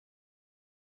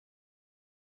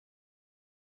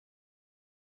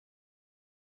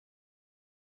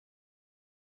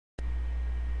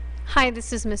Hi,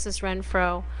 this is Mrs.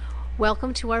 Renfro.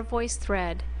 Welcome to our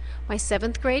VoiceThread. My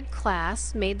 7th grade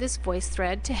class made this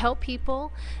VoiceThread to help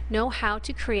people know how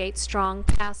to create strong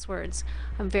passwords.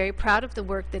 I'm very proud of the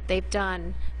work that they've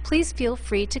done. Please feel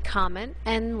free to comment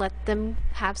and let them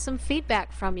have some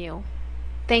feedback from you.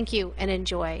 Thank you and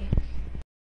enjoy.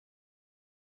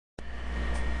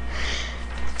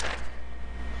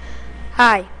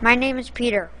 Hi, my name is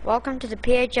Peter. Welcome to the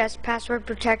PHS Password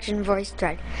Protection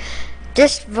VoiceThread.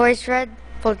 This VoiceThread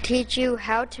will teach you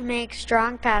how to make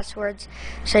strong passwords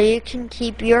so you can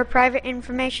keep your private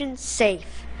information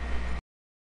safe.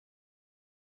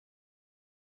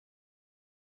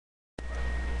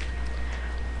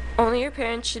 Only your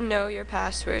parents should know your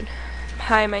password.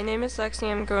 Hi, my name is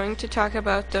Lexi. I'm going to talk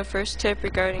about the first tip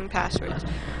regarding passwords.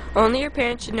 Only your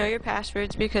parents should know your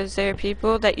passwords because they are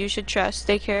people that you should trust.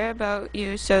 They care about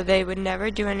you, so they would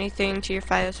never do anything to your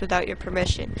files without your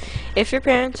permission. If your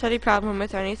parents had a problem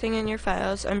with anything in your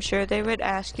files, I'm sure they would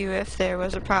ask you if there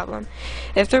was a problem.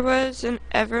 If there was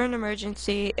ever an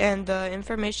emergency and the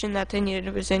information that they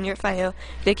needed was in your file,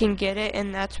 they can get it,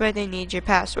 and that's why they need your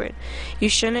password. You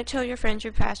shouldn't tell your friends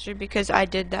your password because I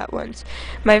did that once.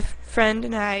 My friend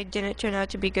and I didn't turn out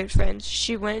to be good friends.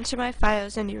 She went into my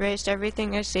files and erased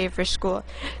everything I saved for school.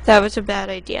 That was a bad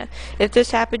idea. If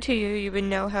this happened to you, you would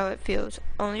know how it feels.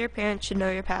 Only your parents should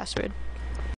know your password.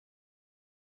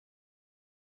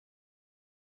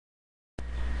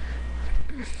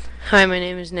 Hi, my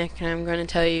name is Nick, and I'm going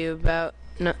to tell you about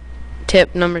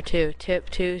tip number 2.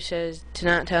 Tip 2 says to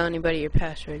not tell anybody your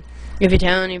password. If you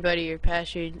tell anybody your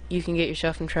password, you can get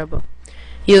yourself in trouble.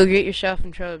 You'll get yourself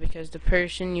in trouble because the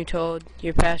person you told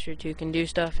your password to can do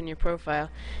stuff in your profile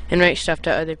and write stuff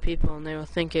to other people, and they will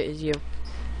think it is you.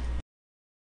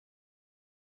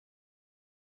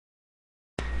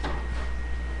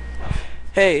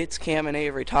 Hey, it's Cam and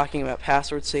Avery talking about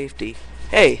password safety.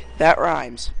 Hey, that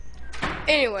rhymes.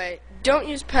 Anyway, don't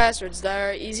use passwords that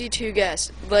are easy to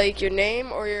guess, like your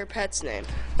name or your pet's name.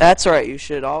 That's right, you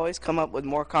should always come up with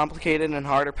more complicated and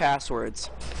harder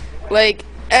passwords. Like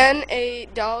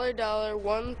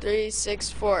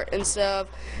N8$1364 instead of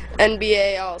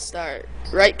NBA All-Star.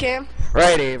 Right, Cam?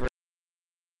 Right, Avery.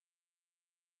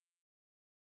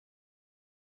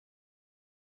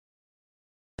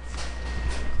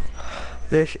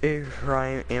 This is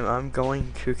Ryan, and I'm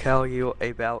going to tell you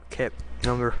about tip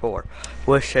number 4,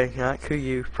 which says not to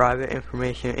use private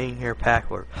information in your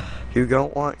password. You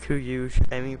don't want to use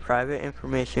any private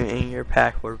information in your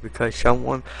password because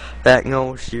someone that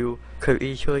knows you could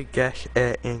easily guess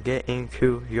it and get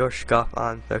into your stuff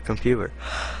on the computer.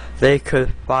 They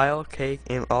could file cake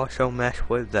and also mess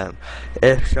with them.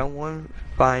 If someone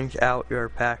finds out your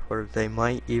password, they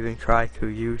might even try to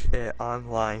use it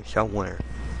online somewhere.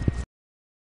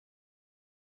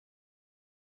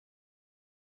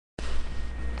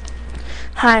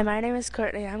 Hi, my name is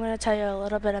Courtney. I'm going to tell you a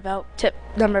little bit about tip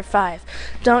number 5.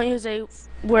 Don't use a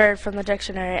word from the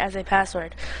dictionary as a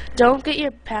password. Don't get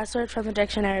your password from the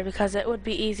dictionary because it would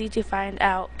be easy to find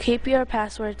out. Keep your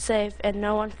password safe and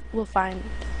no one will find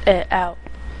it out.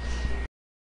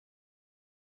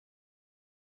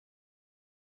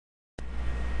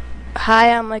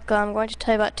 Hi, I'm Michael. I'm going to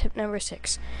tell you about tip number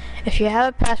 6. If you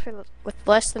have a password with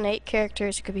less than 8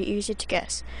 characters, it could be easy to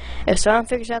guess. If someone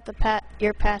figures out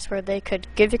your password, they could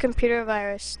give your computer a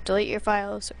virus, delete your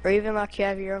files, or even lock you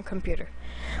out of your own computer.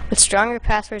 With stronger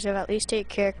passwords of at least 8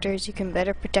 characters, you can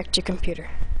better protect your computer.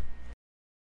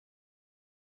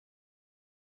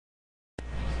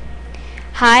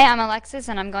 Hi, I'm Alexis,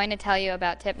 and I'm going to tell you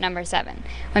about tip number 7.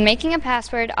 When making a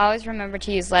password, always remember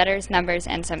to use letters, numbers,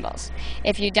 and symbols.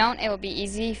 If you don't, it will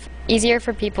be easier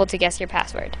for people to guess your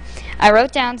password. I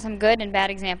wrote down some good and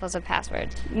bad examples of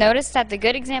passwords. Notice that the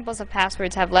good examples of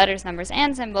passwords have letters, numbers,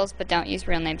 and symbols, but don't use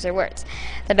real names or words.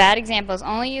 The bad examples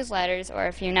only use letters or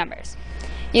a few numbers.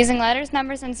 Using letters,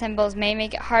 numbers, and symbols may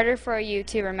make it harder for you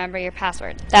to remember your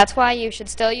password. That's why you should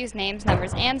still use names,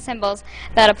 numbers, and symbols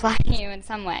that apply to you in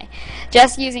some way.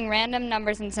 Just using random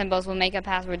numbers and symbols will make a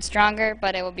password stronger,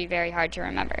 but it will be very hard to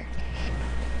remember.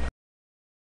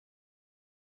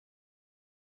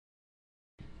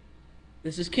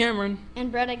 This is Cameron.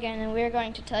 And Brett again, and we're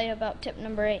going to tell you about tip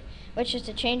number 8, which is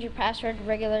to change your password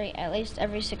regularly, at least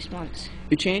every 6 months.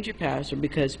 You change your password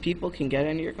because people can get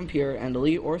into your computer and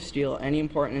delete or steal any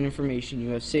important information you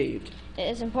have saved. It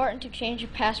is important to change your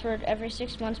password every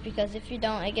 6 months because if you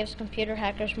don't, it gives computer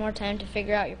hackers more time to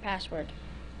figure out your password.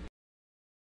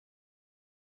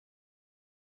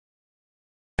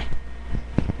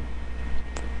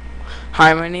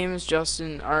 Hi, my name is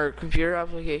Justin. Our computer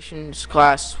applications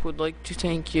class would like to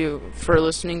thank you for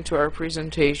listening to our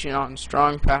presentation on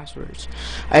strong passwords.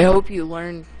 I hope you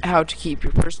learn how to keep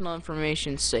your personal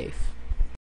information safe.